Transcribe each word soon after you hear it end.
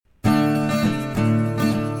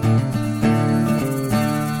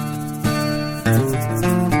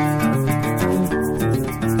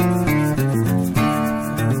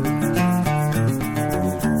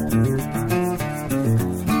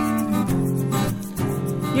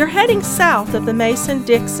You're heading south of the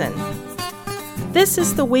Mason-Dixon. This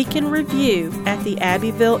is the Week in Review at the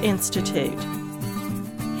Abbeville Institute.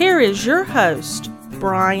 Here is your host,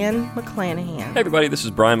 Brian McClanahan. Hey everybody, this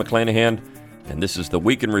is Brian McClanahan, and this is the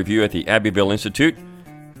Week in Review at the Abbeville Institute,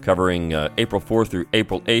 covering April 4th through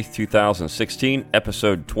April 8th, 2016,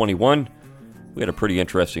 episode 21. We had a pretty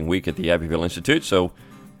interesting week at the Abbeville Institute, so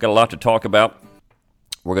got a lot to talk about.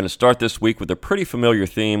 We're going to start this week with a pretty familiar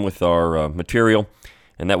theme with our material,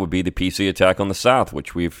 and that would be the PC attack on the South,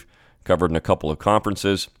 which we've covered in a couple of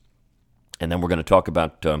conferences. And then we're going to talk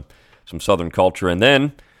about some Southern culture, and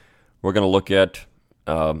then we're going to look at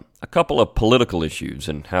a couple of political issues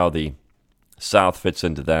and how the South fits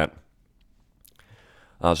into that.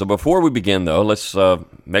 So before we begin, though, let's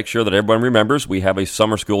make sure that everyone remembers we have a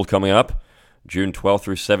summer school coming up, June 12th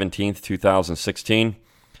through 17th, 2016.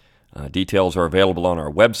 Details are available on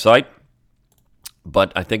our website,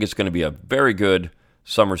 but I think it's going to be a very good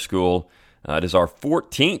summer school. It is our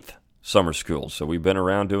 14th summer school, so we've been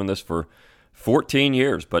around doing this for 14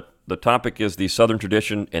 years, but the topic is the Southern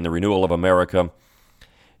tradition and the renewal of America,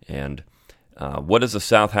 and what does the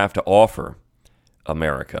South have to offer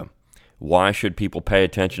America? Why should people pay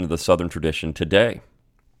attention to the Southern tradition today?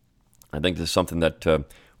 I think this is something that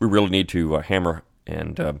we really need to hammer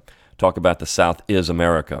and talk about. The South is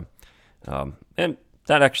America. And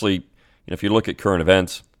that actually, if you look at current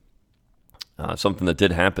events, something that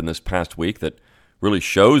did happen this past week that really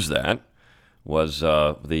shows that was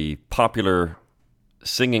the popular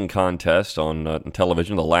singing contest on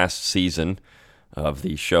television, the last season of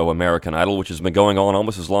the show American Idol, which has been going on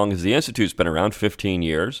almost as long as the Institute's been around, 15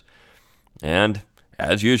 years. And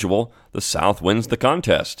as usual, the South wins the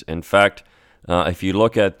contest. In fact, if you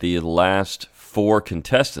look at the last 4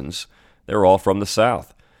 contestants, they're all from the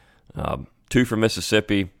South. 2 from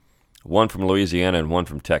Mississippi, 1 from Louisiana, and 1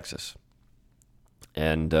 from Texas.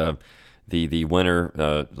 And the winner,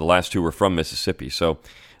 the last 2 were from Mississippi. So,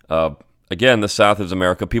 again, the South is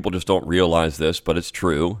America. People just don't realize this, but it's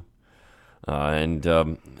true. And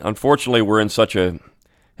unfortunately, we're in such a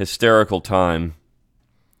hysterical time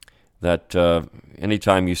that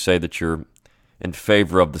anytime you say that you're in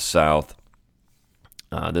favor of the South,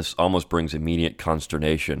 this almost brings immediate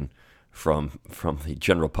consternation from the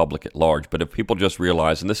general public at large. But if people just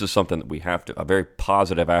realize, and this is something that we have to, a very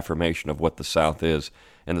positive affirmation of what the South is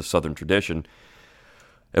and the Southern tradition,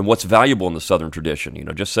 and what's valuable in the Southern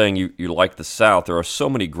tradition. Just saying you like the South, there are so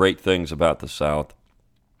many great things about the South,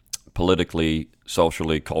 politically,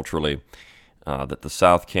 socially, culturally, that the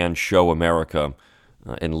South can show America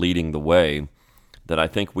in leading the way, that I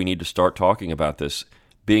think we need to start talking about this,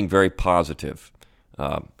 being very positive.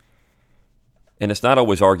 And it's not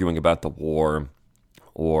always arguing about the war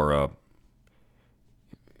or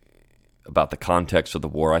about the context of the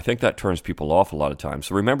war. I think that turns people off a lot of times.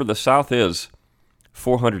 So remember, the South is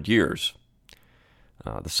 400 years.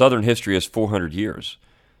 The Southern history is 400 years,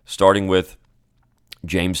 starting with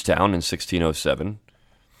Jamestown in 1607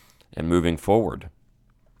 and moving forward.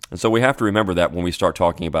 And so we have to remember that when we start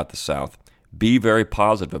talking about the South. Be very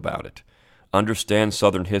positive about it. Understand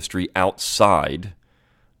Southern history outside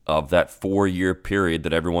of that 4-year period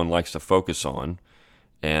that everyone likes to focus on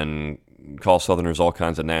and call Southerners all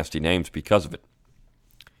kinds of nasty names because of it.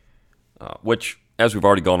 Which, as we've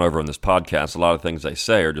already gone over in this podcast, a lot of things they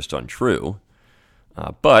say are just untrue.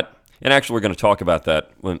 And actually we're going to talk about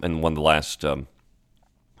that in one of the last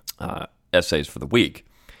essays for the week.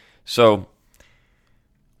 So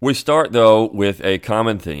we start, though, with a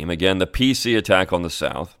common theme. Again, the PC attack on the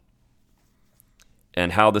South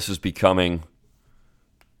and how this is becoming,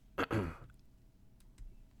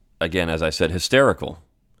 again, as I said, hysterical.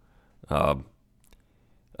 I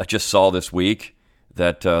just saw this week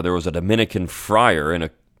that there was a Dominican friar in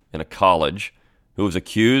a college who was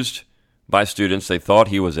accused by students. They thought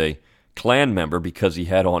he was a Klan member because he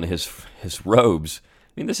had on his robes.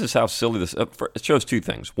 I mean, this is how silly this. It shows 2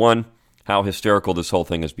 things: 1, how hysterical this whole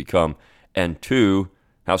thing has become, and 2,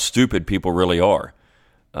 how stupid people really are.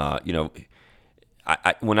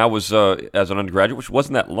 When I was as an undergraduate, which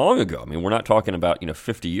wasn't that long ago. I mean, we're not talking about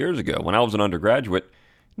 50 years ago. When I was an undergraduate,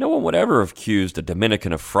 no one would ever have accused a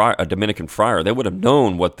Dominican friar. They would have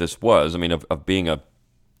known what this was. I mean, of being a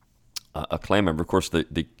Klan member. Of course,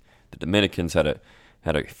 the Dominicans had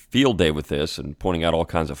a field day with this and pointing out all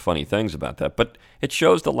kinds of funny things about that. But it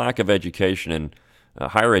shows the lack of education and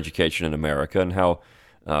higher education in America, and how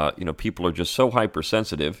people are just so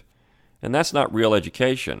hypersensitive, and that's not real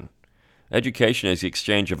education. Education is the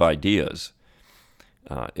exchange of ideas,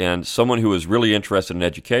 and someone who is really interested in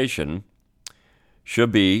education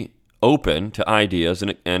should be open to ideas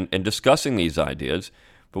and discussing these ideas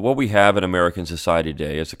But what we have in American society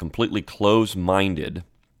today is a completely closed-minded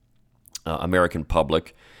American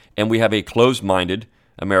public, and we have a closed-minded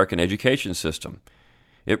American education system.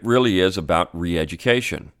 It really is about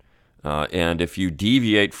re-education. And if you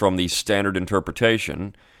deviate from the standard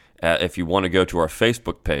interpretation, if you want to go to our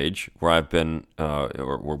Facebook page, where I've been,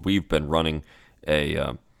 or where we've been running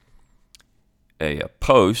a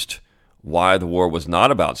post, why the war was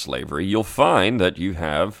not about slavery, you'll find that you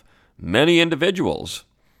have many individuals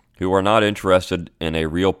who are not interested in a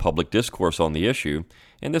real public discourse on the issue,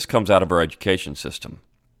 and this comes out of our education system.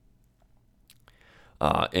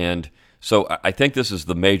 And so I think this is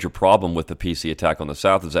the major problem with the PC attack on the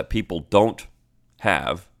South, is that people don't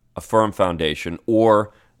have a firm foundation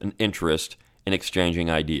or an interest in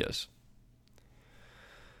exchanging ideas.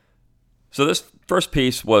 So this first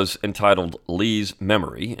piece was entitled Lee's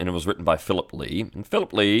Memory, and it was written by Philip Lee. And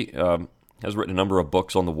Philip Lee has written a number of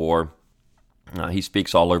books on the war. He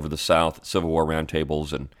speaks all over the South at Civil War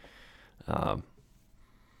roundtables, and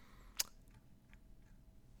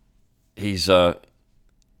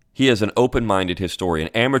he is an open-minded historian,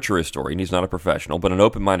 amateur historian. He's not a professional, but an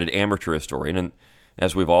open-minded amateur historian. And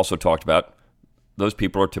as we've also talked about, those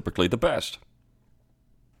people are typically the best.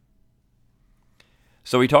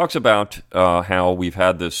 So he talks about how we've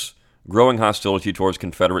had this growing hostility towards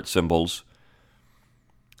Confederate symbols,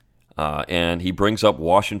 and he brings up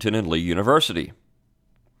Washington and Lee University,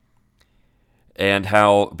 and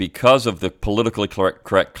how because of the politically correct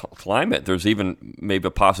climate, there's even maybe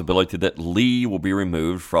a possibility that Lee will be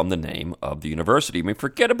removed from the name of the university. I mean,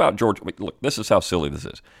 forget about George. Look, this is how silly this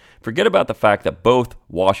is. Forget about the fact that both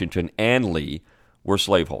Washington and Lee were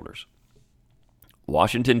slaveholders.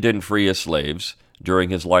 Washington didn't free his slaves during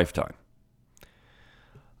his lifetime.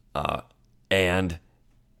 And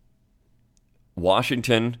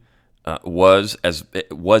Washington was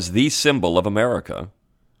the symbol of America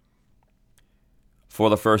for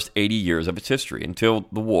the first 80 years of its history until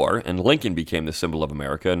the war, and Lincoln became the symbol of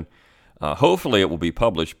America. And hopefully it will be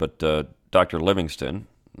published, but Dr. Livingston,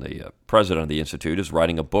 the president of the Institute, is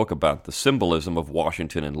writing a book about the symbolism of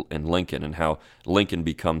Washington and Lincoln, and how Lincoln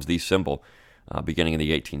becomes the symbol beginning in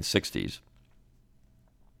the 1860s.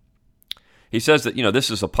 He says that, this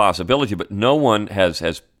is a possibility, but no one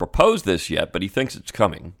has proposed this yet, but he thinks it's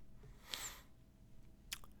coming.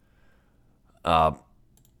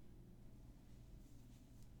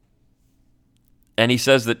 And he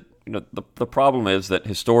says that the problem is that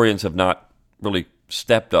historians have not really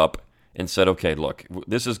stepped up and said, okay, look,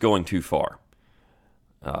 this is going too far.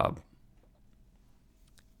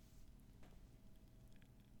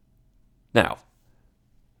 Now,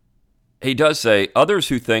 he does say, others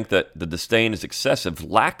who think that the disdain is excessive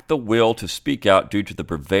lack the will to speak out due to the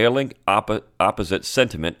prevailing opposite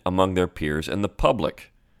sentiment among their peers and the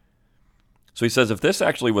public. So he says if this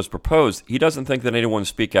actually was proposed, he doesn't think that anyone would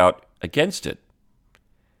speak out against it.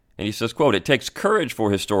 And he says, quote, it takes courage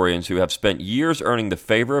for historians who have spent years earning the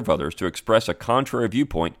favor of others to express a contrary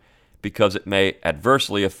viewpoint because it may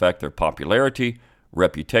adversely affect their popularity,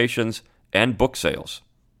 reputations, and book sales.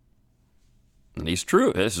 And he's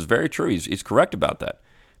true. This is very true. He's correct about that.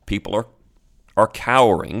 People are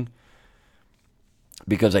cowering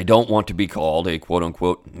because they don't want to be called a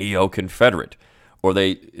quote-unquote neo-Confederate. Or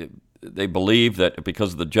they believe that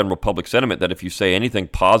because of the general public sentiment that if you say anything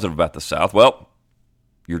positive about the South, well,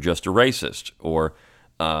 you're just a racist, or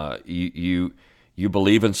you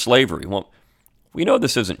believe in slavery. Well, we know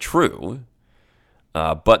this isn't true,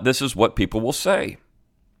 but this is what people will say.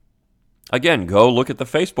 Again, go look at the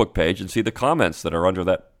Facebook page and see the comments that are under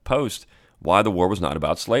that post, why the war was not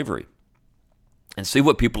about slavery, and see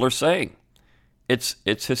what people are saying. It's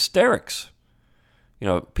hysterics.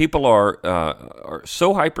 People are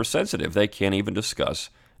so hypersensitive they can't even discuss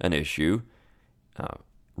an issue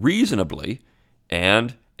reasonably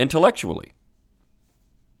and intellectually.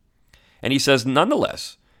 And he says,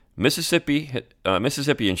 nonetheless, Mississippi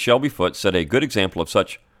and Shelby Foote set a good example of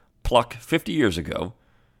such pluck 50 years ago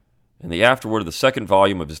in the afterword of the second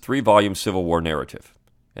volume of his 3-volume Civil War narrative.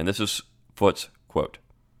 And this is Foote's quote.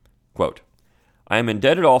 Quote, I am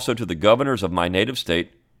indebted also to the governors of my native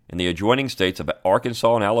state and the adjoining states of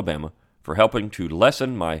Arkansas and Alabama for helping to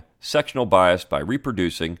lessen my sectional bias by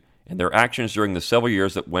reproducing, in their actions during the several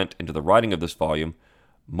years that went into the writing of this volume,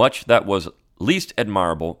 much that was least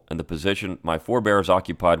admirable in the position my forebears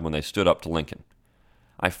occupied when they stood up to Lincoln.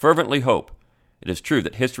 I fervently hope it is true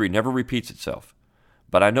that history never repeats itself,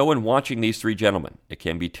 but I know in watching these 3 gentlemen, it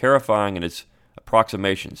can be terrifying in its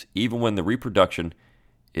approximations, even when the reproduction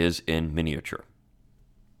is in miniature.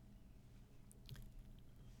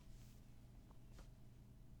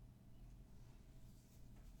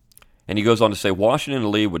 And he goes on to say, Washington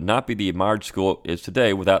and Lee would not be the admired school it is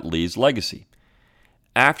today without Lee's legacy.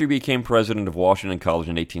 After he became president of Washington College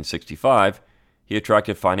in 1865, he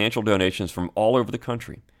attracted financial donations from all over the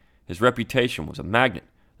country. His reputation was a magnet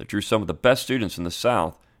that drew some of the best students in the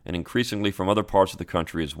South and increasingly from other parts of the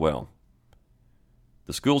country as well.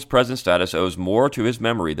 The school's present status owes more to his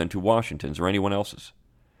memory than to Washington's or anyone else's.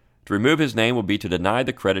 To remove his name would be to deny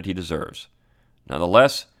the credit he deserves.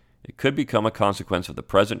 Nonetheless, it could become a consequence of the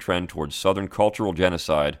present trend towards Southern cultural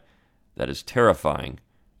genocide that is terrifying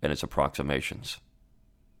in its approximations.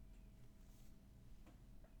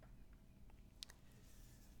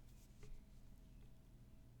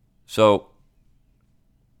 So,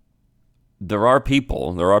 there are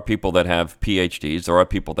people that have PhDs, there are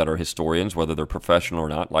people that are historians, whether they're professional or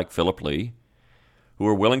not, like Philip Lee, who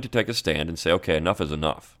are willing to take a stand and say, okay, enough is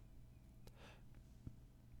enough.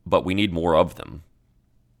 But we need more of them.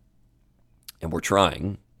 And we're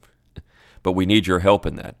trying, but we need your help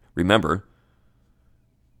in that. Remember,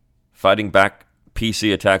 fighting back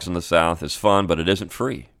PC attacks in the South is fun, but it isn't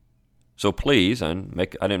free. So please, I didn't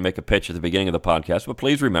make a pitch at the beginning of the podcast, but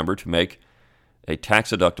please remember to make a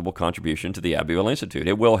tax-deductible contribution to the Abbeville Institute.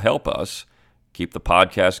 It will help us keep the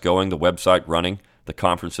podcast going, the website running, the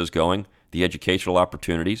conferences going, the educational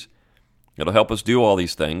opportunities. It'll help us do all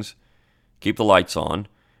these things, keep the lights on,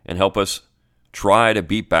 and help us try to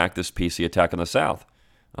beat back this PC attack in the South.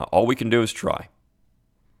 All we can do is try.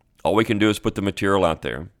 All we can do is put the material out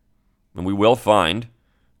there, and we will find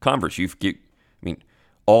converts.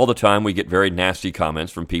 All the time we get very nasty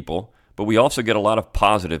comments from people, but we also get a lot of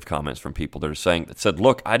positive comments from people that said,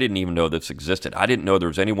 look, I didn't even know this existed. I didn't know there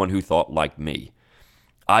was anyone who thought like me.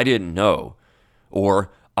 I didn't know.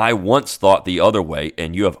 Or I once thought the other way,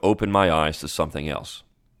 and you have opened my eyes to something else.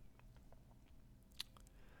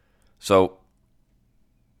 So,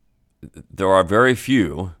 there are very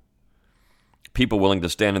few people willing to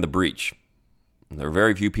stand in the breach. There are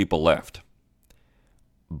very few people left.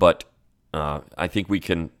 But I think we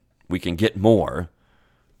can get more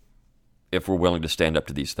if we're willing to stand up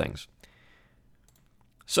to these things.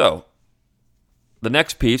 So, the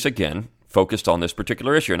next piece, again, focused on this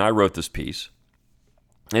particular issue, and I wrote this piece.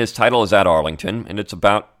 Its title is At Arlington, and it's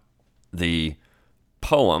about the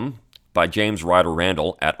poem by James Ryder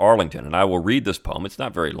Randall, At Arlington. And I will read this poem. It's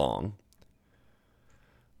not very long.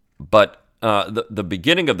 But the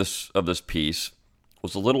beginning of this piece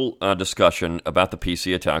was a little discussion about the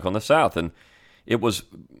PC attack on the South. And it was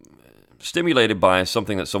stimulated by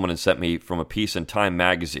something that someone had sent me from a piece in Time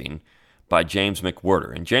magazine by James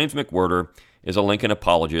McWhirter. And James McWhirter is a Lincoln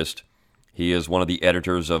apologist. He is one of the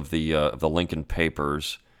editors of the Lincoln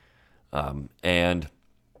Papers. And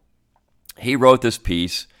he wrote this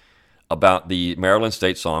piece about the Maryland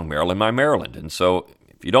state song, Maryland, My Maryland. And so,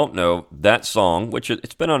 if you don't know, that song, which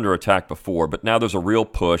it's been under attack before, but now there's a real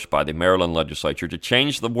push by the Maryland legislature to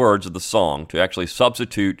change the words of the song, to actually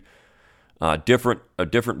substitute a different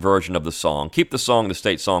version of the song. Keep the song the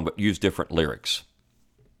state song, but use different lyrics.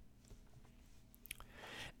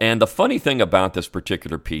 And the funny thing about this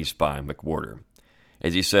particular piece by McWhirter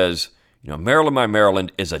is he says, Maryland, My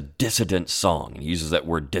Maryland is a dissident song. And he uses that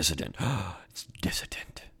word dissident. It's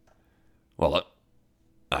dissident. Well,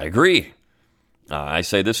 I agree. I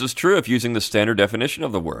say this is true if using the standard definition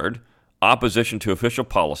of the word, opposition to official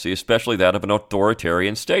policy, especially that of an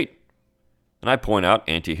authoritarian state. And I point out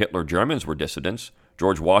anti-Hitler Germans were dissidents.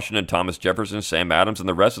 George Washington, Thomas Jefferson, Sam Adams, and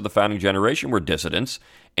the rest of the founding generation were dissidents.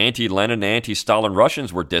 Anti-Lenin and anti-Stalin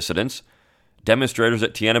Russians were dissidents. Demonstrators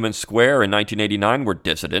at Tiananmen Square in 1989 were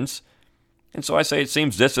dissidents. And so I say it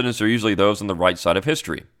seems dissidents are usually those on the right side of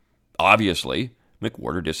history. Obviously,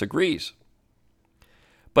 McWhirter disagrees.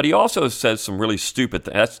 But he also says some really stupid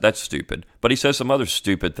things. That's stupid. But he says some other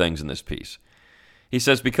stupid things in this piece. He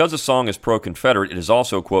says, because the song is pro-Confederate, it is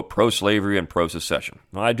also, quote, pro-slavery and pro-secession.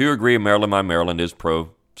 Now, I do agree Maryland, My Maryland is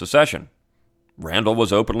pro-secession. Randall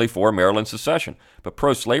was openly for Maryland secession. But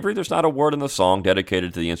pro-slavery, there's not a word in the song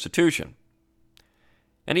dedicated to the institution.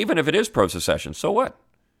 And even if it is pro-secession, so what?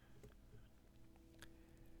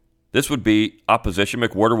 This would be opposition.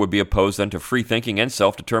 McWhirter would be opposed then to free thinking and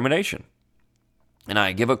self-determination. And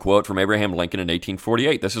I give a quote from Abraham Lincoln in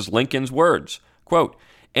 1848. This is Lincoln's words. Quote,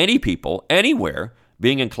 any people, anywhere,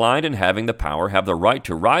 being inclined and having the power, have the right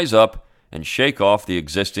to rise up and shake off the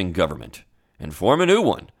existing government and form a new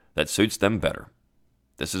one that suits them better.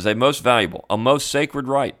 This is a most valuable, a most sacred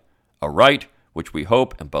right, a right which we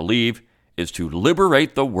hope and believe is to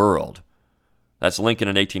liberate the world. That's Lincoln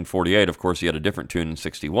in 1848. Of course, he had a different tune in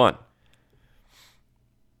 61.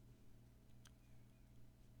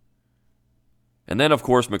 And then, of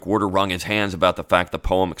course, McWhorter wrung his hands about the fact the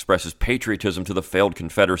poem expresses patriotism to the failed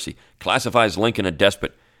Confederacy, classifies Lincoln a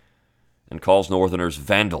despot, and calls Northerners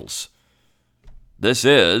vandals. This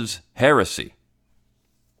is heresy.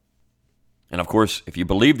 And of course, if you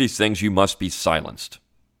believe these things, you must be silenced.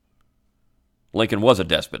 Lincoln was a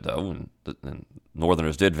despot, though, and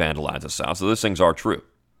Northerners did vandalize the South, so these things are true.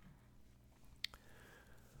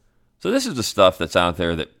 So this is the stuff that's out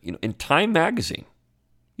there that, in Time magazine,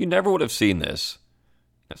 you never would have seen this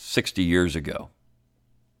 60 years ago.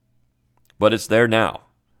 But it's there now,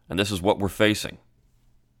 and this is what we're facing.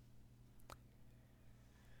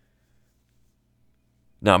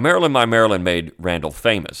 Now, Maryland, My Maryland made Randall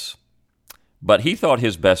famous, but he thought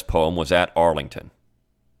his best poem was At Arlington.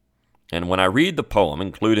 And when I read the poem,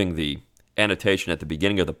 including the annotation at the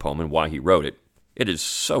beginning of the poem and why he wrote it, it is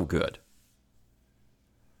so good.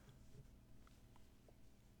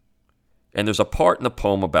 And there's a part in the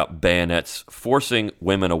poem about bayonets forcing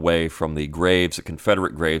women away from the graves, the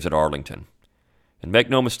Confederate graves at Arlington. And make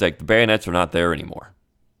no mistake, the bayonets are not there anymore.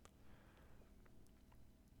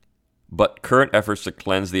 But current efforts to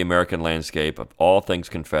cleanse the American landscape of all things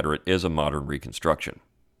Confederate is a modern reconstruction.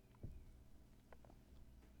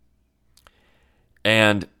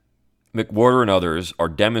 And McWhorter and others are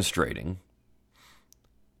demonstrating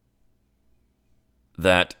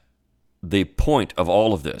that the point of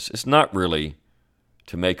all of this is not really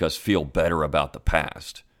to make us feel better about the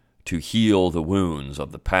past, to heal the wounds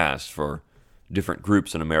of the past for different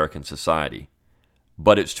groups in American society,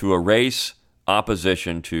 but it's to erase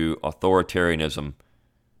opposition to authoritarianism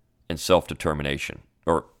and self-determination.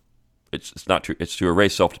 Or it's to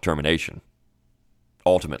erase self-determination,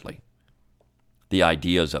 ultimately. The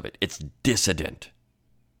ideas of it. It's dissident.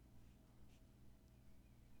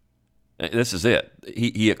 This is it.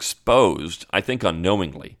 He exposed, I think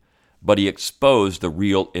unknowingly, but he exposed the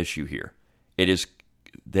real issue here. It is,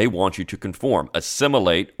 they want you to conform,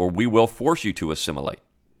 assimilate, or we will force you to assimilate.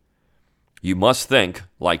 You must think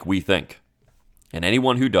like we think. And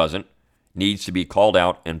anyone who doesn't needs to be called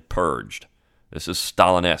out and purged. This is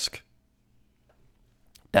Stalinesque.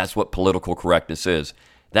 That's what political correctness is.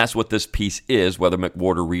 That's what this piece is, whether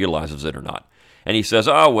McWhorter realizes it or not. And he says,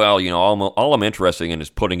 all I'm interested in is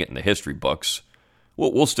putting it in the history books.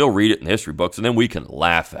 We'll still read it in the history books, and then we can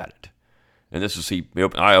laugh at it. And this is,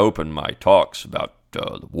 I open my talks about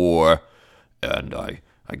the war, and I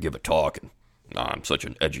give a talk, and I'm such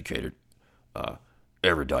an educated,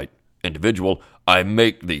 erudite individual. I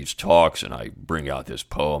make these talks, and I bring out this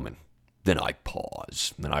poem, and then I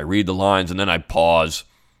pause. And I read the lines, and then I pause.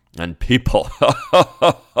 And people,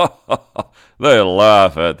 they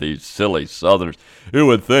laugh at these silly Southerners who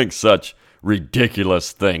would think such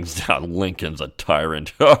ridiculous things. Now, Lincoln's a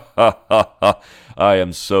tyrant. I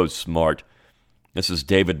am so smart. This is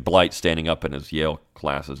David Blight standing up in his Yale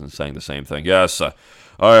classes and saying the same thing. Yes, I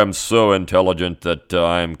am so intelligent that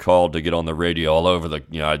I am called to get on the radio all over the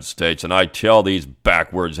United States, and I tell these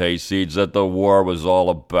backwards hayseeds that the war was all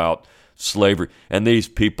about slavery, and these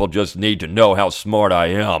people just need to know how smart I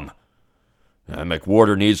am. And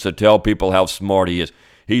McWhorter needs to tell people how smart he is.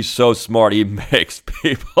 He's so smart, he makes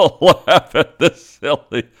people laugh at this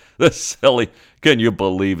silly. Can you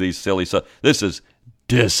believe these silly stuff? This is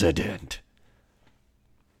dissident.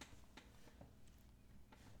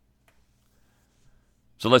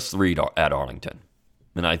 So let's read At Arlington,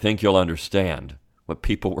 and I think you'll understand what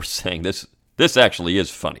people were saying. This actually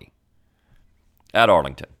is funny. At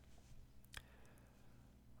Arlington,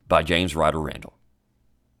 by James Ryder Randall.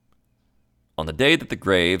 On the day that the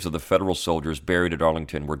graves of the Federal soldiers buried at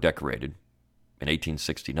Arlington were decorated, in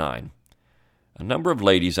 1869, a number of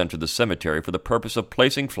ladies entered the cemetery for the purpose of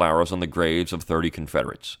placing flowers on the graves of 30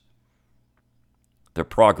 Confederates. Their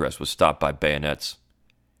progress was stopped by bayonets,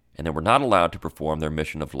 and they were not allowed to perform their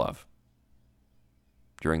mission of love.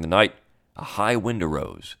 During the night, a high wind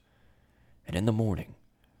arose, and in the morning,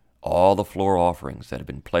 all the floral offerings that had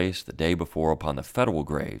been placed the day before upon the Federal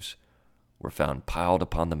graves were found piled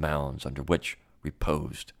upon the mounds under which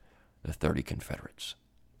reposed the 30 Confederates.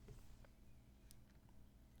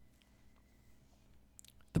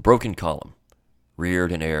 The broken column,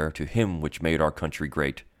 reared in air to him which made our country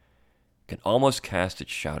great, can almost cast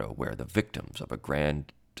its shadow where the victims of a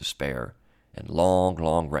grand despair and long,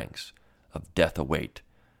 long ranks of death await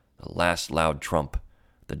the last loud trump,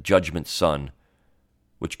 the judgment sun,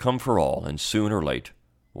 which come for all, and soon or late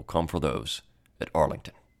will come for those at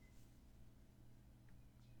Arlington.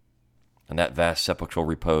 In that vast sepulchral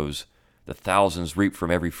repose, the thousands reap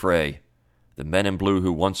from every fray, the men in blue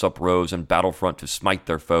who once uprose in battlefront to smite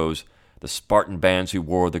their foes, the Spartan bands who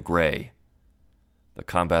wore the gray. The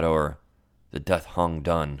combat o'er, the death hung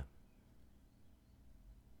done,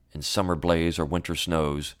 in summer blaze or winter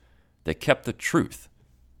snows, they kept the truce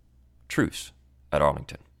at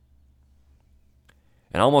Arlington.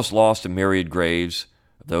 And almost lost in myriad graves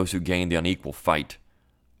of those who gained the unequal fight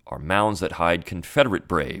are mounds that hide Confederate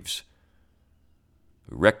braves,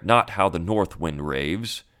 who reck not how the north wind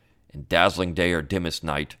raves in dazzling day or dimmest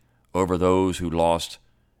night over those who lost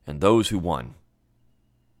and those who won.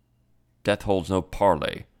 Death holds no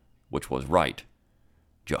parley, which was right.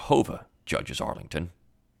 Jehovah judges Arlington.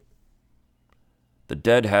 The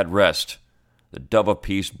dead had rest. The dove of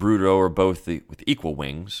peace brooded o'er both with equal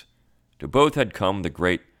wings. To both had come the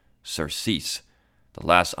great surcease, the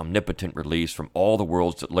last omnipotent release from all the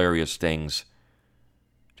world's delirious stings.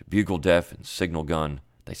 To bugle deaf and signal gun,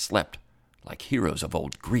 they slept like heroes of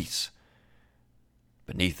old Greece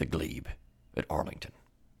beneath the glebe at Arlington.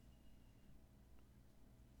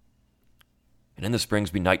 And in the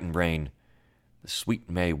springs benighted rain, the sweet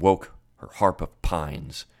May woke her harp of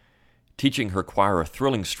pines, teaching her choir a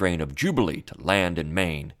thrilling strain of jubilee to land and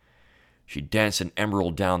main. She danced an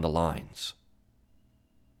emerald down the lines.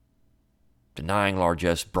 Denying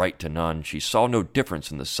largesse bright to none, she saw no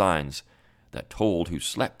difference in the signs that told who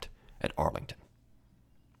slept at Arlington.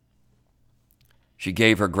 She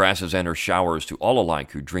gave her grasses and her showers to all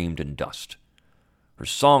alike who dreamed in dust. Her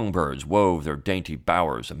songbirds wove their dainty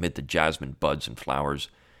bowers amid the jasmine buds and flowers,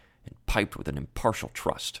 and piped with an impartial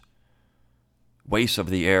trust. Wastes of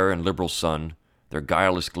the air and liberal sun, their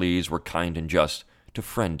guileless glees were kind and just to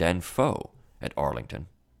friend and foe at Arlington.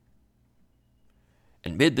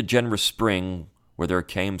 And mid the generous spring, where there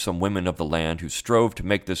came some women of the land who strove to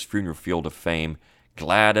make this funeral field of fame,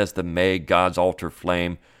 glad as the May God's altar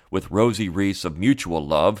flame, with rosy wreaths of mutual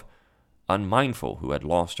love, unmindful who had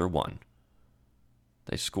lost or won.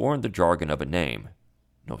 They scorned the jargon of a name,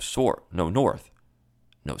 no north,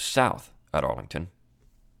 no south at Arlington.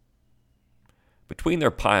 Between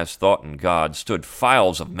their pious thought and God stood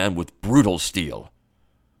files of men with brutal steel.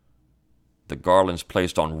 The garlands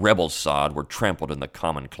placed on rebel sod were trampled in the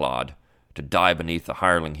common clod, to die beneath the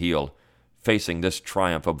hireling heel. Facing this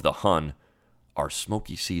triumph of the Hun, our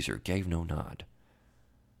smoky Caesar gave no nod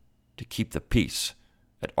to keep the peace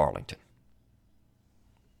at Arlington.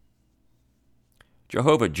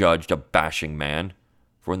 Jehovah judged a bashing man,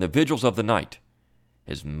 for in the vigils of the night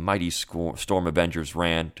his mighty storm avengers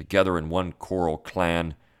ran together in one choral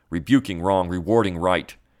clan, rebuking wrong, rewarding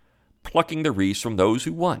right, plucking the wreaths from those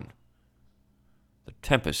who won. The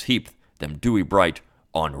tempest heaped them dewy bright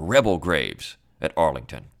on rebel graves at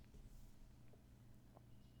Arlington.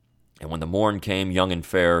 And when the morn came young and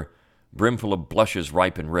fair, brimful of blushes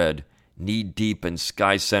ripe and red, knee-deep in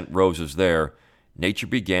sky-sent roses there, nature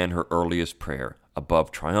began her earliest prayer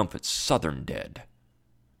above triumphant southern dead.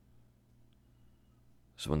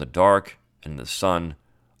 So in the dark and in the sun,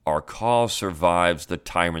 our cause survives the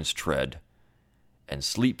tyrant's tread and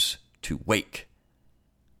sleeps to wake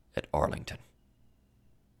at Arlington.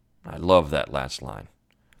 I love that last line.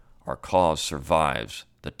 Our cause survives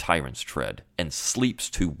the tyrant's tread and sleeps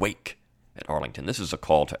to wake at Arlington. This is a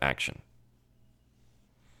call to action.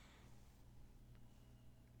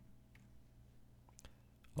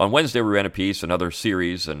 On Wednesday, we ran a piece, another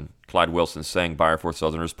series, and Clyde Wilson sang By Our Four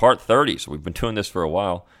Southerners, Part 30. So we've been doing this for a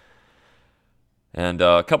while. And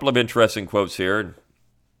a couple of interesting quotes here.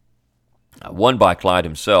 One by Clyde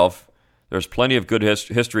himself. There's plenty of good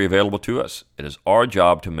history available to us. It is our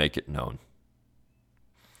job to make it known.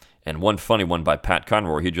 And one funny one by Pat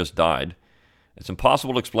Conroy. He just died. It's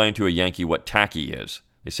impossible to explain to a Yankee what tacky is.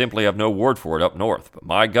 They simply have no word for it up north. But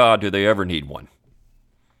my God, do they ever need one.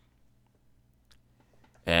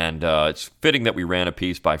 And it's fitting that we ran a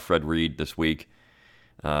piece by Fred Reed this week.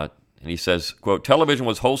 And he says, quote, television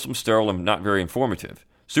was wholesome, sterile, and not very informative.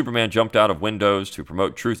 Superman jumped out of windows to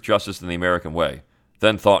promote truth, justice, and the American way,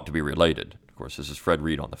 then thought to be related. Of course, this is Fred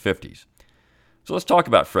Reed on the 50s. So let's talk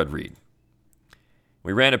about Fred Reed.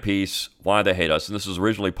 We ran a piece, Why They Hate Us, and this was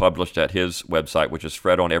originally published at his website, which is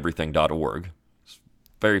fredoneverything.org. It's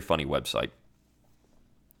a very funny website.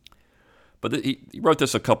 But he wrote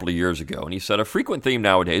this a couple of years ago, and he said, a frequent theme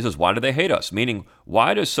nowadays is why do they hate us? Meaning,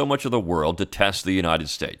 why does so much of the world detest the United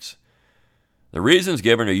States? The reasons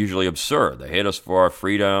given are usually absurd. They hate us for our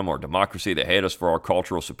freedom or democracy. They hate us for our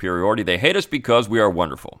cultural superiority. They hate us because we are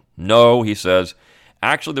wonderful. No, he says,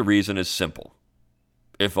 actually the reason is simple,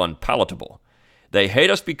 if unpalatable. They hate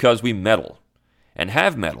us because we meddle and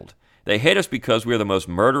have meddled. They hate us because we are the most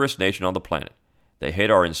murderous nation on the planet. They hate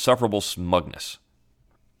our insufferable smugness.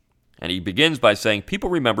 And he begins by saying, people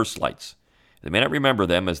remember slights. They may not remember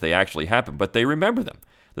them as they actually happen, but they remember them.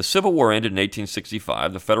 The Civil War ended in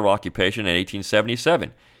 1865, the federal occupation in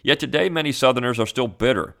 1877. Yet today, many Southerners are still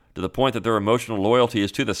bitter, to the point that their emotional loyalty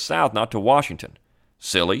is to the South, not to Washington.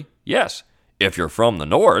 Silly? Yes. If you're from the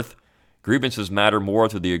North, grievances matter more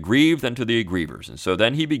to the aggrieved than to the aggrievers. And so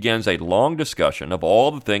then he begins a long discussion of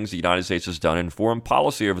all the things the United States has done in foreign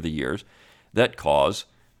policy over the years that cause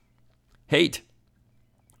hate.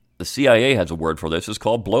 The CIA has a word for this. It's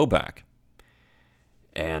called blowback.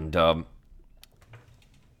 And there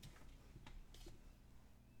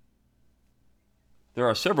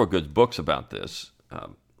are several good books about this.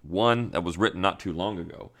 One that was written not too long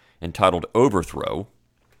ago, entitled Overthrow,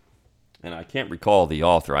 and I can't recall the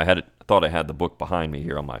author. I thought I had the book behind me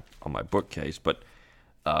here on my bookcase, but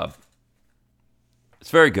it's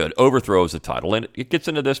very good. Overthrow is the title, and it gets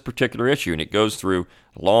into this particular issue, and it goes through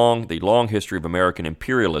the long history of American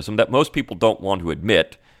imperialism that most people don't want to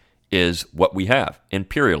admit is what we have,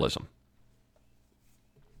 imperialism.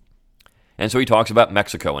 And so he talks about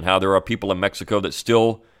Mexico and how there are people in Mexico that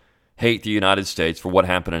still hate the United States for what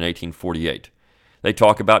happened in 1848. He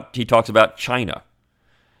talks about China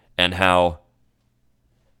and how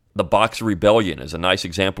the Boxer Rebellion is a nice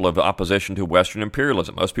example of opposition to Western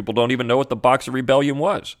imperialism. Most people don't even know what the Boxer Rebellion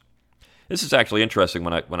was. This is actually interesting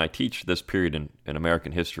when I teach this period in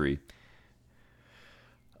American history.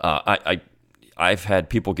 I've had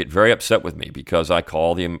people get very upset with me because I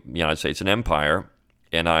call the United States an empire,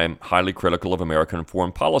 and I'm highly critical of American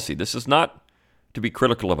foreign policy. This is not to be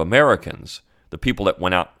critical of Americans, the people that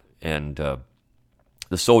went out and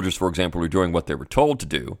the soldiers, for example, were doing what they were told to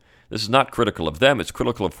do. This is not critical of them. It's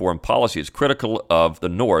critical of foreign policy. It's critical of the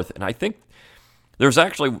North. And I think there's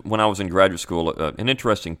actually, when I was in graduate school, an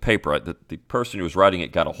interesting paper. The person who was writing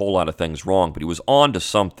it got a whole lot of things wrong, but he was on to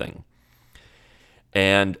something.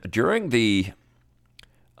 And during the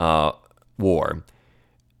war,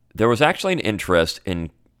 there was actually an interest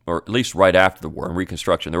in, or at least right after the war in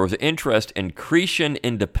Reconstruction, there was an interest in Cretan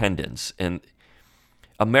independence. And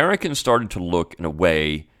Americans started to look in a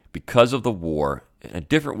way, because of the war, in a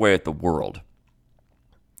different way at the world.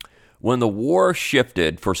 When the war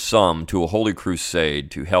shifted for some to a holy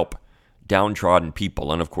crusade to help downtrodden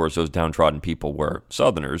people, and of course those downtrodden people were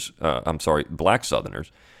black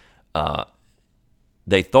Southerners,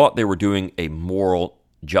 they thought they were doing a moral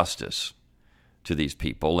justice to these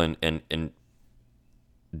people and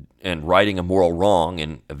righting a moral wrong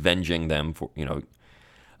and avenging them for,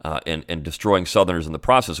 and destroying Southerners in the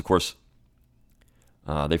process. Of course,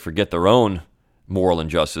 they forget their own moral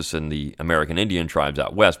injustice in the American Indian tribes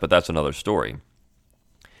out west, but that's another story.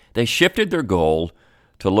 They shifted their goal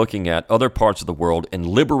to looking at other parts of the world and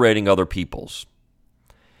liberating other peoples.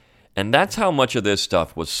 And that's how much of this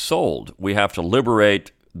stuff was sold. We have to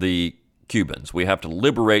liberate the Cubans. We have to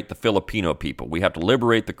liberate the Filipino people. We have to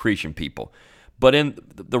liberate the Cretan people. But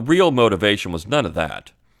the real motivation was none of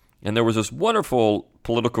that. And there was this wonderful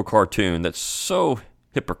political cartoon that's so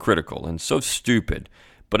hypocritical and so stupid,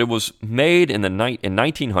 but it was made in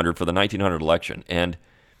 1900 for the 1900 election, and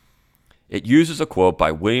it uses a quote by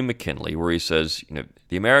William McKinley where he says,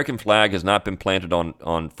 the American flag has not been planted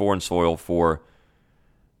on foreign soil for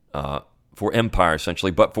empire,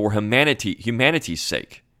 essentially, but for humanity's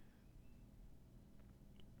sake,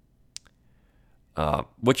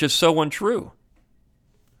 which is so untrue.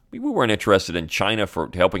 We weren't interested in China for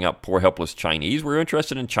helping out poor, helpless Chinese. We were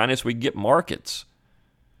interested in China so we could get markets.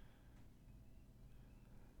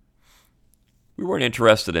 We weren't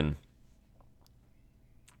interested in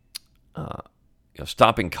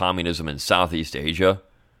stopping communism in Southeast Asia.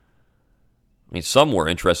 I mean, some were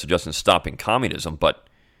interested just in stopping communism, but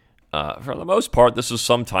for the most part, this is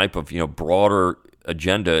some type of broader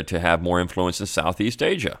agenda to have more influence in Southeast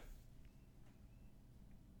Asia.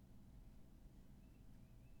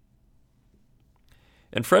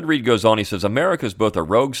 And Fred Reed goes on, he says, America is both a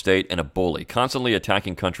rogue state and a bully, constantly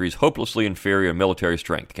attacking countries hopelessly inferior in military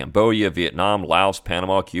strength. Cambodia, Vietnam, Laos,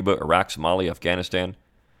 Panama, Cuba, Iraq, Somalia, Afghanistan.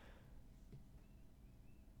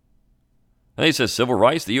 And he says, civil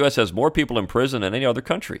rights, the U.S. has more people in prison than any other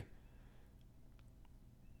country.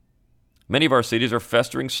 Many of our cities are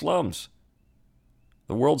festering slums.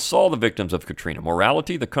 The world saw the victims of Katrina.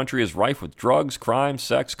 Morality, the country is rife with drugs, crime,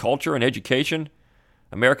 sex, culture, and education.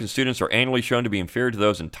 American students are annually shown to be inferior to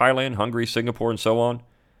those in Thailand, Hungary, Singapore, and so on.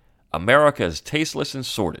 America is tasteless and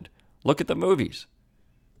sordid. Look at the movies.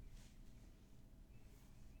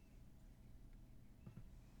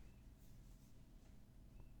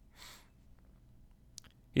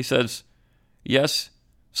 He says, yes,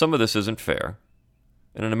 some of this isn't fair.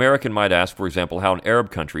 And an American might ask, for example, how an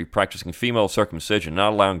Arab country practicing female circumcision,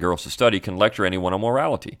 not allowing girls to study, can lecture anyone on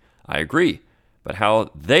morality. I agree. but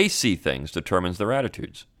how they see things determines their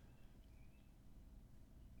attitudes.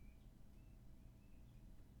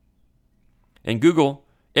 In Google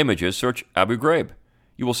Images, search Abu Ghraib.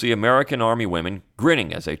 You will see American Army women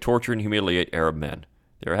grinning as they torture and humiliate Arab men.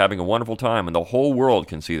 They are having a wonderful time, and the whole world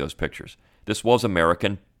can see those pictures. This was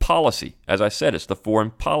American policy. As I said, it's the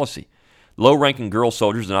foreign policy. Low-ranking girl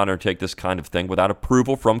soldiers did not undertake this kind of thing without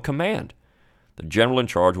approval from command. The general in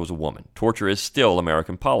charge was a woman. Torture is still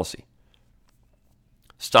American policy.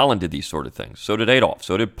 Stalin did these sort of things. So did Adolf.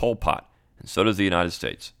 So did Pol Pot. And so does the United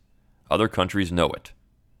States. Other countries know it.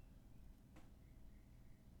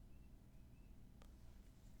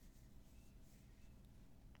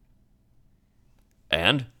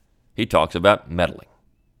 And he talks about meddling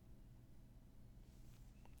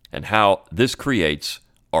and how this creates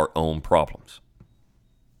our own problems.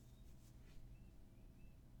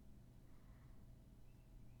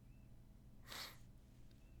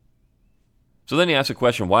 So then he asks a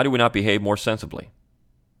question, why do we not behave more sensibly?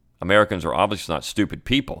 Americans are obviously not stupid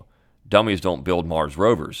people. Dummies don't build Mars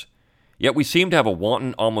rovers. Yet we seem to have a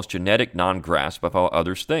wanton, almost genetic non-grasp of how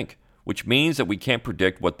others think, which means that we can't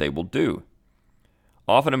predict what they will do.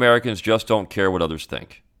 Often Americans just don't care what others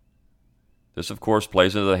think. This, of course,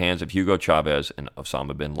 plays into the hands of Hugo Chavez and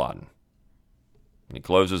Osama bin Laden. And he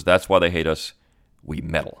closes, that's why they hate us. We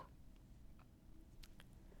meddle.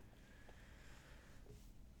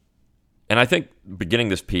 And I think beginning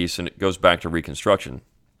this piece, and it goes back to Reconstruction,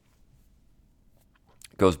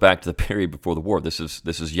 it goes back to the period before the war. This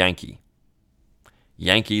is Yankee.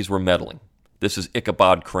 Yankees were meddling. This is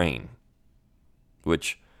Ichabod Crane,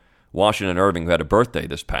 which Washington Irving, who had a birthday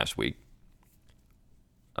this past week,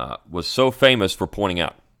 was so famous for pointing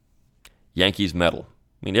out. Yankees meddle.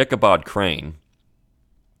 I mean, Ichabod Crane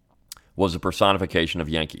was a personification of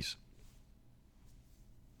Yankees.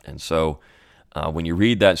 And so when you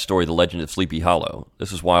read that story, The Legend of Sleepy Hollow,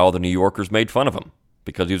 this is why all the New Yorkers made fun of him,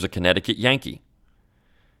 because he was a Connecticut Yankee.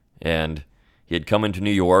 And he had come into New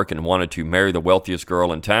York and wanted to marry the wealthiest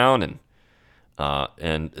girl in town,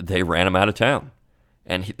 and they ran him out of town.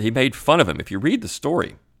 And he made fun of him. If you read the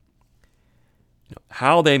story,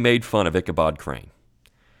 how they made fun of Ichabod Crane.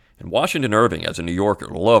 And Washington Irving, as a New Yorker,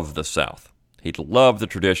 loved the South. He loved the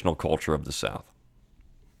traditional culture of the South.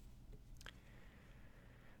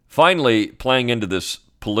 Finally, playing into this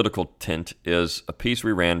political tint is a piece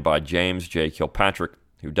we ran by James J. Kilpatrick,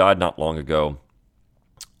 who died not long ago,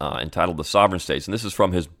 entitled The Sovereign States. And this is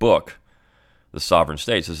from his book, The Sovereign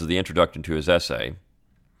States. This is the introduction to his essay.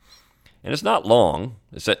 And it's not long.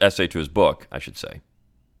 It's an essay to his book, I should say.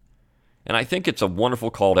 And I think it's a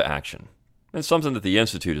wonderful call to action. And something that the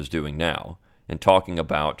Institute is doing now in talking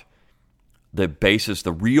about the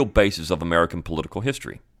real basis of American political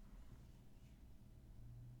history.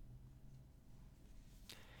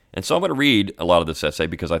 And so I'm going to read a lot of this essay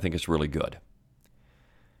because I think it's really good.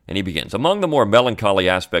 And he begins, among the more melancholy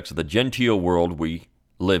aspects of the genteel world we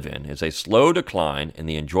live in is a slow decline in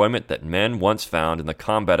the enjoyment that men once found in the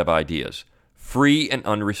combat of ideas, free and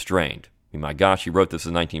unrestrained. I mean, my gosh, he wrote this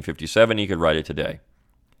in 1957. He could write it today.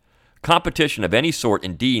 Competition of any sort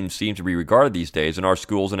indeed seems to be regarded these days in our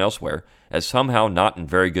schools and elsewhere as somehow not in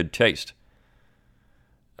very good taste.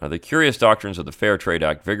 The curious doctrines of the Fair Trade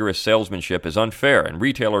Act, vigorous salesmanship is unfair, and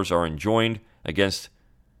retailers are enjoined against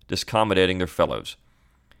discommoditing their fellows.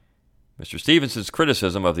 Mr. Stevenson's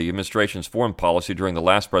criticism of the administration's foreign policy during the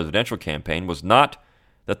last presidential campaign was not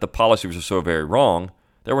that the policies were so very wrong,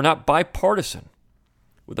 they were not bipartisan.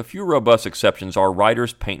 With a few robust exceptions, our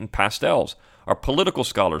writers paint in pastels. Our political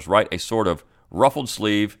scholars write a sort of ruffled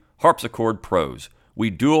sleeve, harpsichord prose. We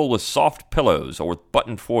duel with soft pillows or with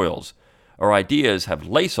buttoned foils. Our ideas have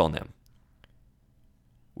lace on them.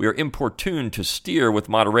 We are importuned to steer with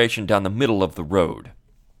moderation down the middle of the road.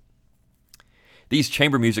 These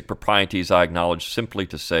chamber music proprieties I acknowledge simply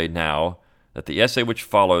to say now that the essay which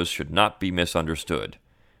follows should not be misunderstood.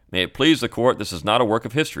 May it please the court, this is not a work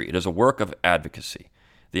of history. It is a work of advocacy.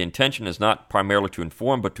 The intention is not primarily to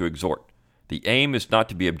inform, but to exhort. The aim is not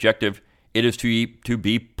to be objective. It is to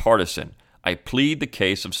be partisan. I plead the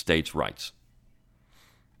case of states' rights.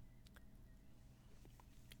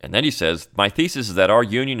 And then he says, my thesis is that our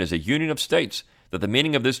union is a union of states, that the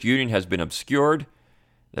meaning of this union has been obscured,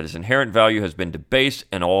 that its inherent value has been debased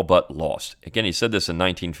and all but lost. Again, he said this in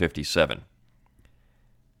 1957.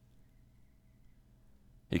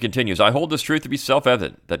 He continues, I hold this truth to be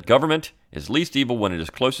self-evident, that government is least evil when it is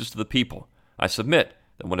closest to the people. I submit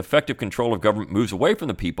that when effective control of government moves away from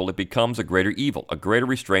the people, it becomes a greater evil, a greater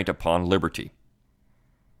restraint upon liberty.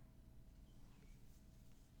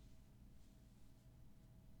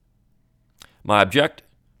 My object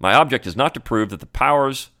My object is not to prove that the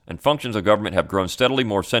powers and functions of government have grown steadily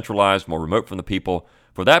more centralized, more remote from the people,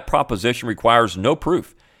 for that proposition requires no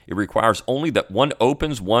proof. It requires only that one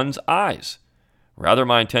opens one's eyes. Rather,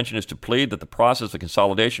 my intention is to plead that the process of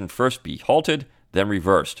consolidation first be halted, then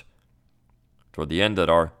reversed, toward the end that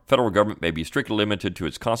our federal government may be strictly limited to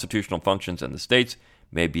its constitutional functions and the states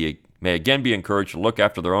may again be encouraged to look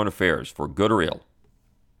after their own affairs, for good or ill.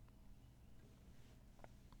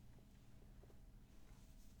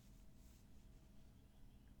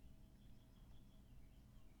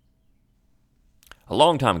 A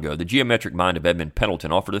long time ago, the geometric mind of Edmund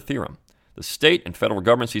Pendleton offered a theorem. The state and federal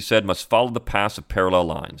governments, he said, must follow the paths of parallel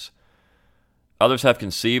lines. Others have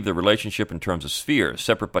conceived the relationship in terms of spheres,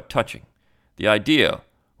 separate but touching. The idea,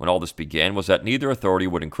 when all this began, was that neither authority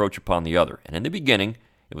would encroach upon the other, and in the beginning,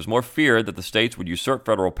 it was more feared that the states would usurp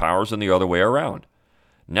federal powers than the other way around.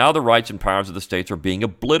 Now the rights and powers of the states are being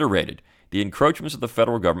obliterated. The encroachments of the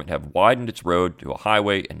federal government have widened its road to a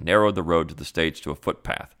highway and narrowed the road to the states to a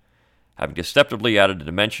footpath. Having deceptively added a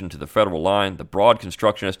dimension to the federal line, the broad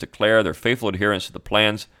constructionists declare their faithful adherence to the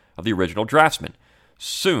plans of the original draftsman.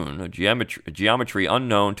 Soon, a geometry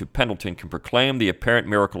unknown to Pendleton can proclaim the apparent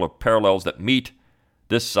miracle of parallels that meet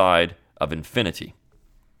this side of infinity.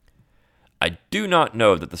 I do not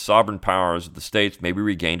know that the sovereign powers of the states may be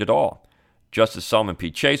regained at all. Justice Solomon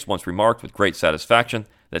P. Chase once remarked with great satisfaction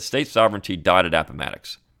that state sovereignty died at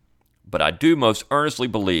Appomattox. But I do most earnestly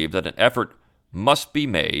believe that an effort must be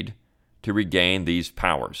made to regain these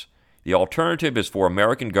powers. The alternative is for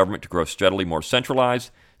American government to grow steadily more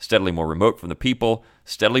centralized, steadily more remote from the people,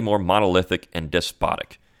 steadily more monolithic and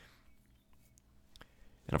despotic.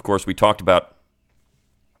 And of course, we talked about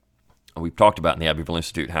in the Abbeville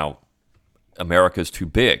Institute how America is too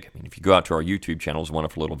big. I mean, if you go out to our YouTube channel, there's a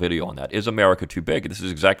wonderful little video on that. Is America too big? This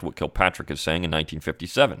is exactly what Kilpatrick is saying in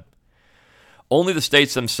 1957. Only the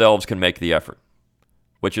states themselves can make the effort,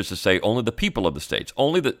 which is to say only the people of the states.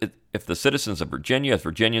 If the citizens of Virginia as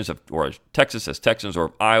Virginians, or Texas as Texans,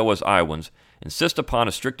 or Iowa as Iowans insist upon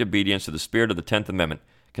a strict obedience to the spirit of the 10th Amendment,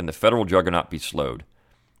 can the federal juggernaut be slowed.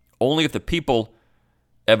 Only if the people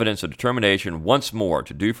evidence a determination once more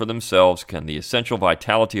to do for themselves can the essential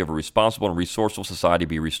vitality of a responsible and resourceful society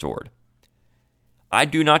be restored. I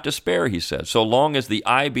do not despair, he says, so long as the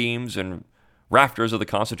I-beams and rafters of the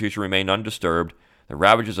Constitution remain undisturbed, the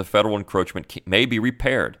ravages of federal encroachment may be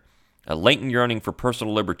repaired. A latent yearning for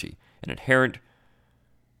personal liberty, an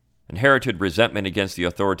inherited resentment against the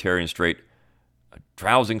authoritarian state, a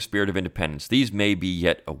drowsing spirit of independence, these may be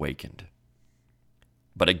yet awakened.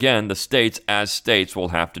 But again, the states as states will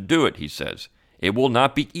have to do it, he says. It will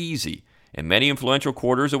not be easy. In many influential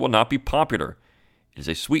quarters, it will not be popular. It is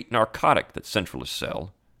a sweet narcotic that centralists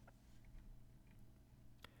sell.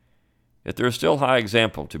 Yet there is still high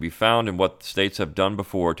example to be found in what the states have done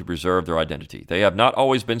before to preserve their identity. They have not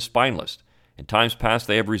always been spineless. In times past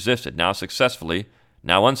they have resisted, now successfully,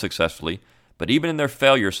 now unsuccessfully, but even in their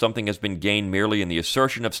failure something has been gained merely in the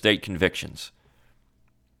assertion of state convictions.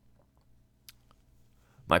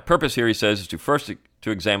 My purpose here, he says, is to first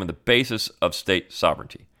to examine the basis of state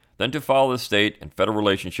sovereignty, then to follow the state and federal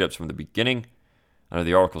relationships from the beginning under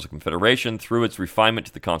the Articles of Confederation through its refinement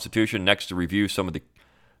to the Constitution, next to review some of the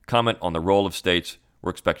comment on the role of states we're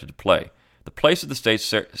expected to play. The place of the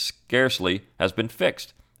states scarcely has been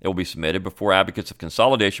fixed. It will be submitted before advocates of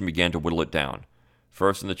consolidation began to whittle it down.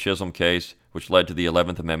 First in the Chisholm case, which led to the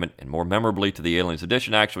 11th Amendment, and more memorably to the Alien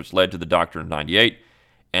Sedition Acts, which led to the Doctrine of 98,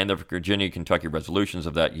 and the Virginia-Kentucky resolutions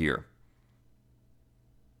of that year.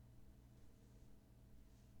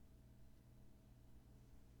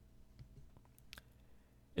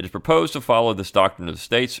 It is proposed to follow this doctrine of the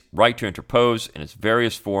states' right to interpose in its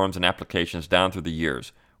various forms and applications down through the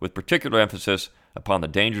years, with particular emphasis upon the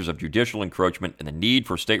dangers of judicial encroachment and the need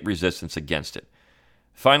for state resistance against it.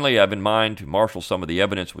 Finally, I have in mind to marshal some of the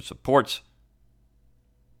evidence which supports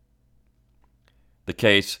the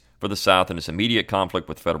case for the South in its immediate conflict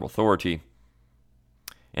with federal authority,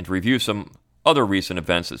 and to review some other recent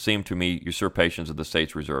events that seem to me usurpations of the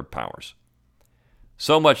state's reserved powers.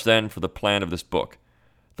 So much, then, for the plan of this book.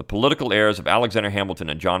 The political heirs of Alexander Hamilton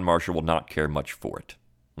and John Marshall will not care much for it.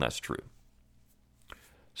 And that's true.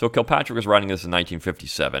 So Kilpatrick was writing this in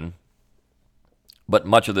 1957, but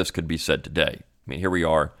much of this could be said today. I mean, here we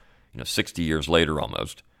are, 60 years later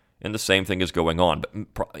almost, and the same thing is going on,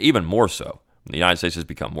 but even more so. The United States has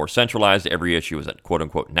become more centralized. Every issue is a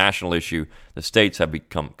quote-unquote national issue. The states have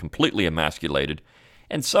become completely emasculated.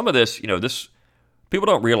 And some of this, people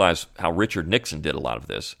don't realize how Richard Nixon did a lot of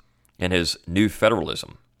this in his New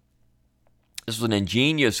Federalism. This was an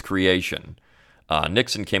ingenious creation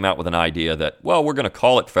Nixon came out with an idea that, well, we're going to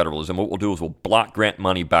call it federalism. What we'll do is we'll block grant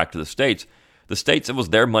money back to the states. The states, it was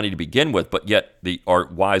their money to begin with, but yet our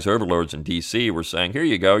wise overlords in D.C. were saying, here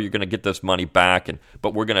you go, you're going to get this money back,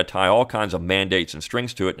 but we're going to tie all kinds of mandates and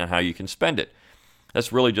strings to it and how you can spend it.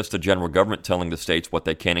 That's really just the general government telling the states what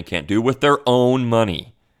they can and can't do with their own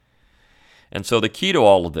money. And so the key to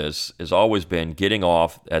all of this has always been getting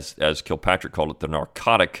off, as Kilpatrick called it, the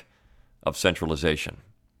narcotic of centralization.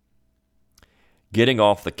 Getting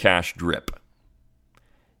off the cash drip.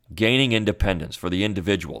 Gaining independence for the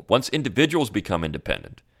individual. Once individuals become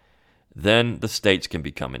independent, then the states can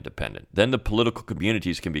become independent. Then the political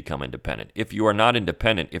communities can become independent. If you are not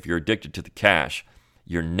independent, if you're addicted to the cash,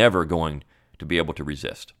 you're never going to be able to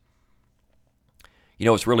resist. You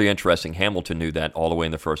know, it's really interesting. Hamilton knew that all the way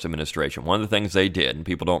in the first administration. One of the things they did, and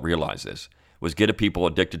people don't realize this, was get people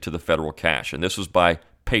addicted to the federal cash. And this was by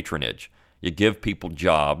patronage. You give people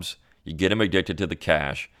jobs, you get them addicted to the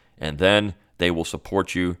cash, and then they will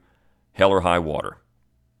support you hell or high water.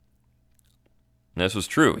 And this was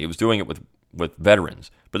true. He was doing it with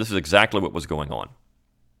veterans. But this is exactly what was going on.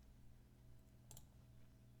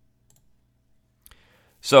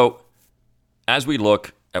 So, as we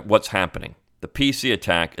look at what's happening, the PC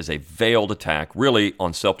attack is a veiled attack really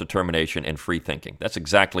on self-determination and free thinking. That's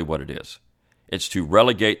exactly what it is. It's to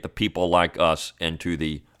relegate the people like us into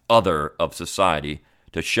the other of society,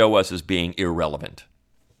 to show us as being irrelevant.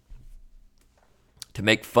 To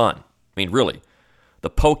make fun. I mean, really, the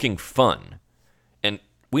poking fun. And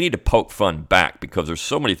we need to poke fun back because there's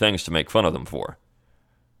so many things to make fun of them for.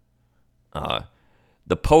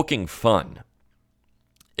 The poking fun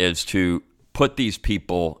is to put these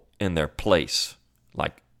people in their place,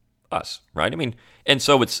 like us, right? I mean, and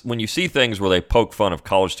so it's when you see things where they poke fun of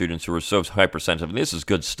college students who are so hypersensitive, and this is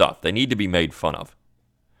good stuff. They need to be made fun of.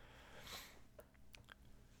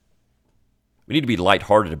 We need to be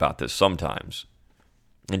lighthearted about this sometimes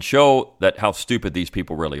and show that how stupid these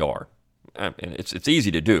people really are. And it's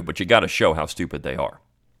easy to do, but you got to show how stupid they are.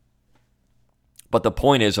 But the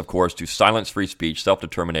point is, of course, to silence free speech,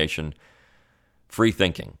 self-determination, free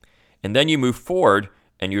thinking. And then you move forward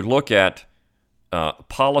and you look at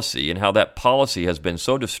policy and how that policy has been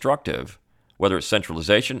so destructive, whether it's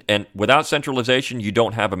centralization. And without centralization, you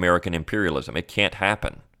don't have American imperialism. It can't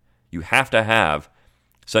happen. You have to have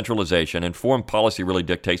centralization, and foreign policy really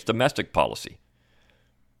dictates domestic policy.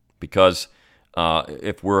 Because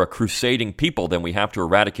if we're a crusading people, then we have to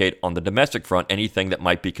eradicate on the domestic front anything that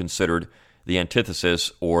might be considered the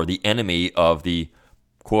antithesis or the enemy of the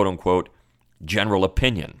quote-unquote general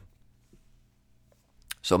opinion.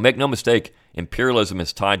 So make no mistake, imperialism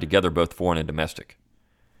is tied together both foreign and domestic.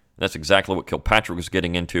 That's exactly what Kilpatrick was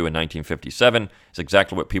getting into in 1957. It's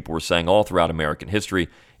exactly what people were saying all throughout American history,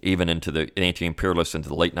 even into the anti-imperialists into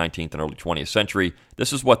the late 19th and early 20th century.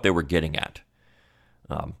 This is what they were getting at.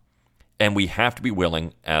 And we have to be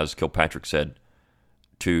willing, as Kilpatrick said,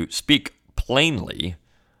 to speak plainly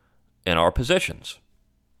in our positions.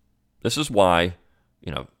 This is why,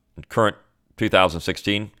 in current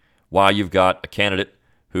 2016, why you've got a candidate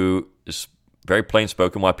who is very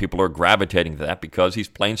plain-spoken, why people are gravitating to that, because he's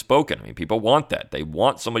plain-spoken. I mean, people want that. They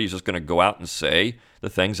want somebody who's just going to go out and say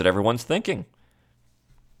the things that everyone's thinking.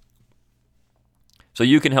 So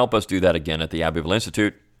you can help us do that again at the Abbeville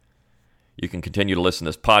Institute. You can continue to listen to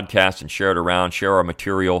this podcast and share it around, share our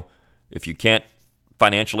material. If you can't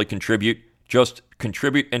financially contribute, just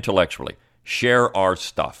contribute intellectually. Share our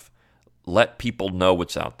stuff. Let people know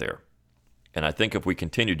what's out there. And I think if we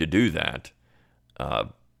continue to do that,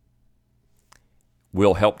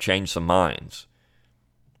 we'll help change some minds.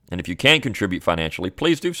 And if you can contribute financially,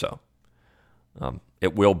 please do so.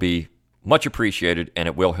 It will be much appreciated, and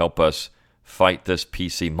it will help us fight this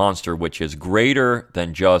PC monster, which is greater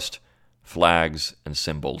than just flags and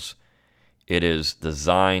symbols. It is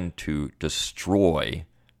designed to destroy,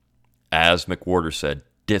 as McWhorter said,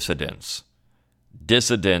 dissidents.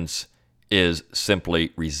 Dissidents is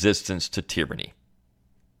simply resistance to tyranny.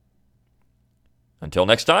 Until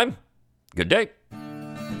next time, good day.